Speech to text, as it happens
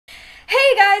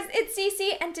Hey guys, it's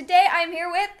Cece, and today I'm here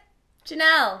with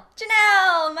Janelle,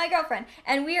 my girlfriend,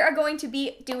 and we are going to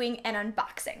be doing an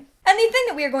unboxing. And the thing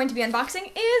that we are going to be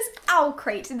unboxing is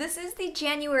Owlcrate. This is the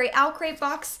January Owlcrate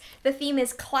box. The theme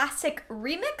is Classic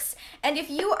Remix, and if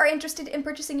you are interested in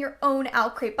purchasing your own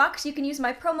Owlcrate box, you can use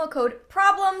my promo code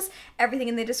PROBLEMS, everything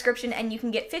in the description, and you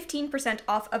can get 15%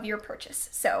 off of your purchase.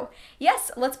 So, yes,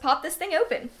 let's pop this thing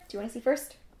open. Do you want to see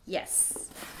first? yes.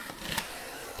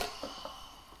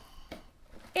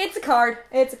 It's a card.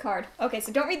 It's a card. Okay, so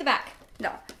don't read the back.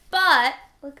 No. But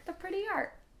look at the pretty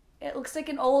art. It looks like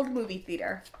an old movie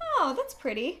theater. Oh, that's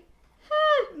pretty.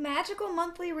 Magical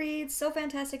monthly reads, so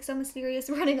fantastic, so mysterious,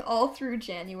 running all through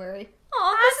January.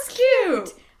 Oh, that's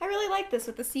cute. I really like this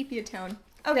with the sepia tone.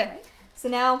 Okay, so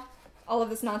now all of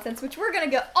this nonsense, which we're gonna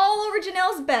get all over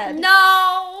Janelle's bed.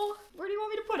 No. Where do you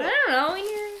want me to put I it? don't know, in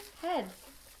your head.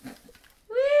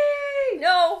 Whee!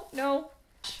 No.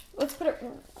 Let's put it.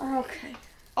 Okay.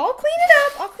 I'll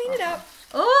clean it up.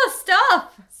 Oh,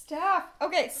 Stuff.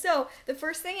 Okay, so the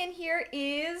first thing in here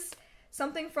is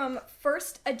something from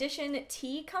First Edition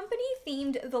Tea Company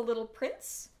themed The Little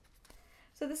Prince.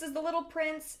 So this is The Little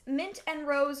Prince Mint and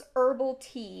Rose Herbal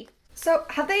Tea. So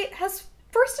has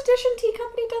First Edition Tea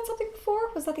Company done something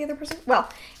before? Was that the other person? Well,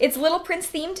 it's Little Prince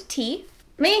themed tea.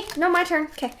 Me? No, my turn.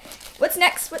 Okay. What's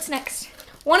next?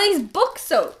 One of these book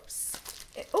soaps.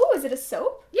 Oh, is it a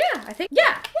soap? Yeah, I think.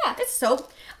 Yeah, it's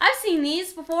soap. I've seen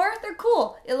these before. They're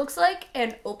cool. It looks like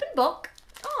an open book.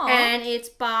 Aww. And it's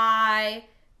by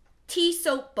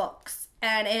TeaSoapBooks.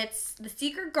 And it's The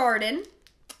Secret Garden.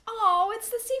 Oh, it's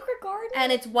the Secret Garden.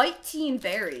 And it's white tea and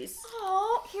berries.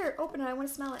 Oh, here, open it. I want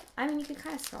to smell it. I mean, you can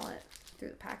kind of smell it through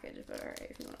the package, but alright,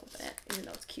 if you want to open it, even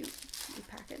though it's cute, the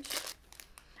package.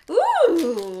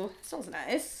 Ooh, it smells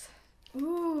nice.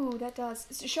 Ooh, that does.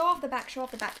 So show off the back.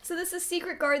 So this is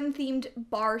Secret Garden themed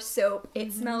bar soap.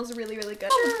 It smells really, really good.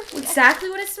 Exactly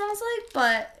what it smells like,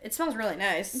 but it smells really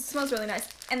nice. It smells really nice.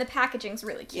 And the packaging's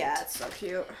really cute. Yeah, it's so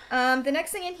cute. The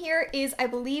next thing in here is, I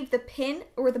believe, the pin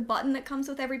or the button that comes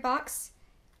with every box.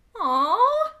 Aww.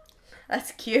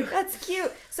 That's cute. That's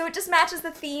cute. So it just matches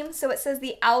the theme. So it says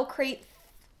the Owlcrate,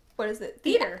 what is it?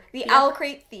 Theater. The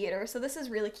Owlcrate Theater. So this is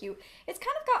really cute. It's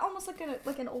kind of got almost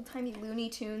like an old-timey Looney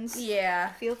Tunes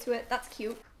feel to it. That's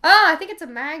cute. Oh, I think it's a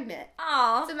magnet.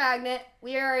 Aww. It's a magnet.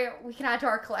 We can add to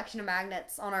our collection of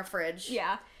magnets on our fridge.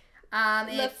 Yeah.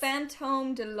 It's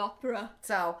Fantôme de l'Opera.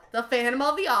 So, the Phantom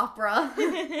of the Opera.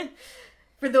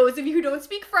 For those of you who don't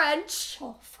speak French.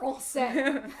 Oh,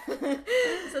 français.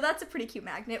 So that's a pretty cute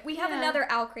magnet. We have another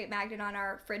Owlcrate magnet on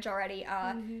our fridge already.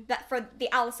 That for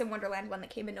the Alice in Wonderland one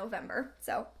that came in November.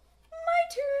 So,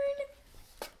 my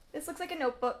turn. This looks like a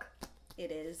notebook. It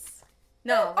is.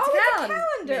 No, it's a calendar.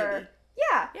 Maybe.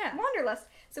 Yeah, Wanderlust.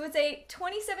 So it's a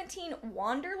 2017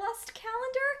 Wanderlust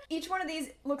calendar. Each one of these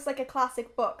looks like a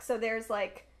classic book. So there's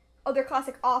like, they're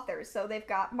classic authors. So they've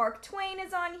got Mark Twain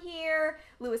is on here,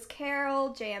 Lewis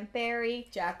Carroll, J.M. Barrie,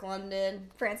 Jack London,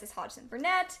 Frances Hodgson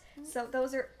Burnett. So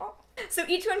those are So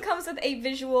each one comes with a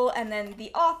visual and then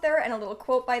the author and a little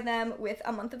quote by them with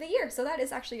a month of the year. So that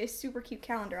is actually a super cute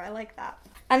calendar. I like that.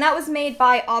 And that was made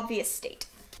by Obvious State.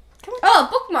 Come on. Oh,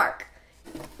 bookmark.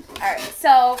 Alright,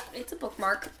 so it's a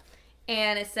bookmark.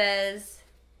 And it says,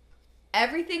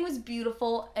 everything was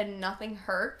beautiful and nothing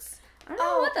hurts. I don't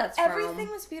know what that's from. Everything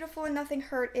was beautiful and nothing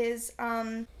hurt is,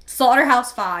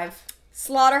 Slaughterhouse 5.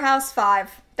 Slaughterhouse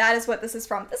 5. That is what this is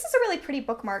from. This is a really pretty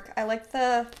bookmark. I like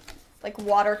the,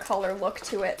 watercolor look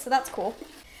to it, so that's cool.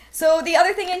 So the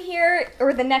other thing in here,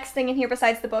 or the next thing in here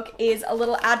besides the book, is a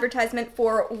little advertisement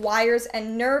for Wires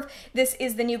and Nerve. This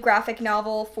is the new graphic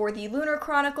novel for the Lunar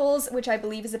Chronicles, which I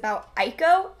believe is about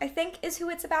Aiko, I think is who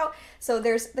it's about. So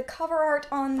there's the cover art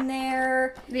on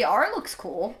there. The art looks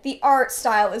cool. The art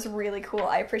style is really cool.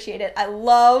 I appreciate it. I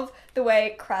love the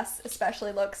way Cress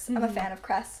especially looks. I'm a fan of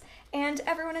Cress and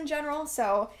everyone in general,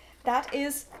 so that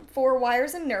is for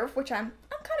Wires and Nerve, which I'm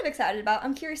kind of excited about.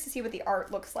 I'm curious to see what the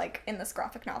art looks like in this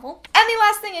graphic novel. And the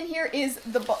last thing in here is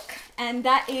the book, and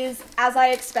that is, as I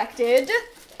expected,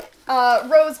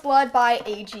 RoseBlood by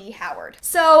A.G. Howard.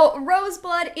 So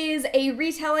RoseBlood is a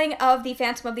retelling of the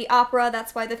Phantom of the Opera.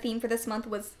 That's why the theme for this month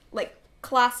was like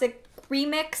classic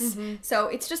remix. So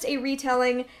it's just a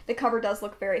retelling. The cover does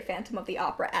look very Phantom of the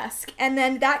Opera-esque. And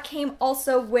then that came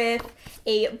also with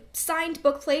a signed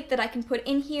bookplate that I can put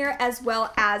in here, as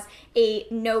well as a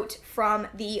note from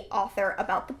the author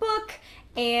about the book.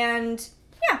 And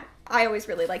yeah, I always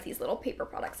really like these little paper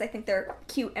products. I think they're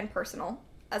cute and personal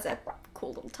as a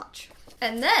cool little touch.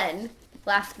 And then,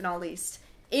 last but not least,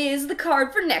 is the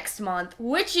card for next month,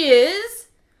 which is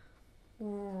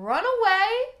Run Away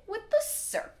with the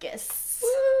Circus.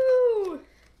 Woo!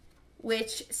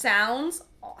 which sounds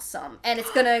awesome. And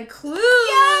it's going to include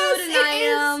an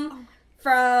item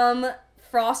from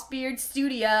Frostbeard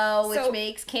Studio, which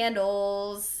makes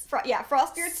candles.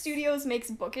 Frostbeard Studios makes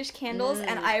bookish candles,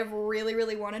 and I've really,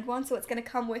 really wanted one, so it's going to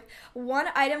come with one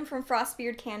item from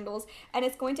Frostbeard Candles, and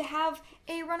it's going to have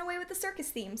a Runaway with the Circus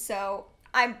theme, so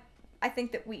I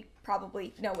think that we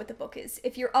probably know what the book is.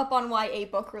 If you're up on YA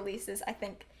book releases, I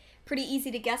think pretty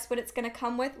easy to guess what it's going to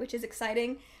come with, which is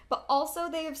exciting, but also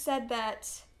they have said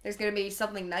that there's going to be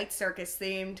something Night Circus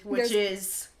themed,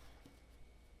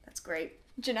 that's great.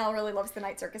 Janelle really loves the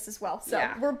Night Circus as well,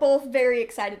 so we're both very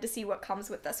excited to see what comes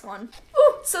with this one.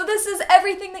 Ooh, so this is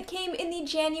everything that came in the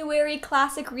January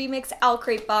Classic Remix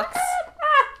Owlcrate box.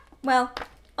 Well,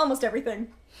 almost everything.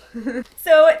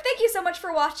 So thank you so much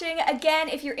for watching. Again,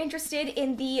 if you're interested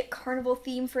in the carnival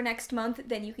theme for next month,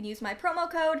 then you can use my promo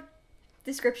code.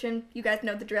 Description, you guys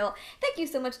know the drill. Thank you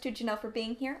so much to Janelle for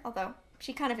being here, although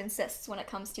she kind of insists when it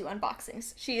comes to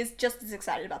unboxings. She is just as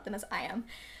excited about them as I am.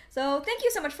 So thank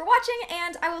you so much for watching,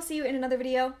 and I will see you in another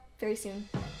video very soon.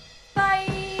 Bye!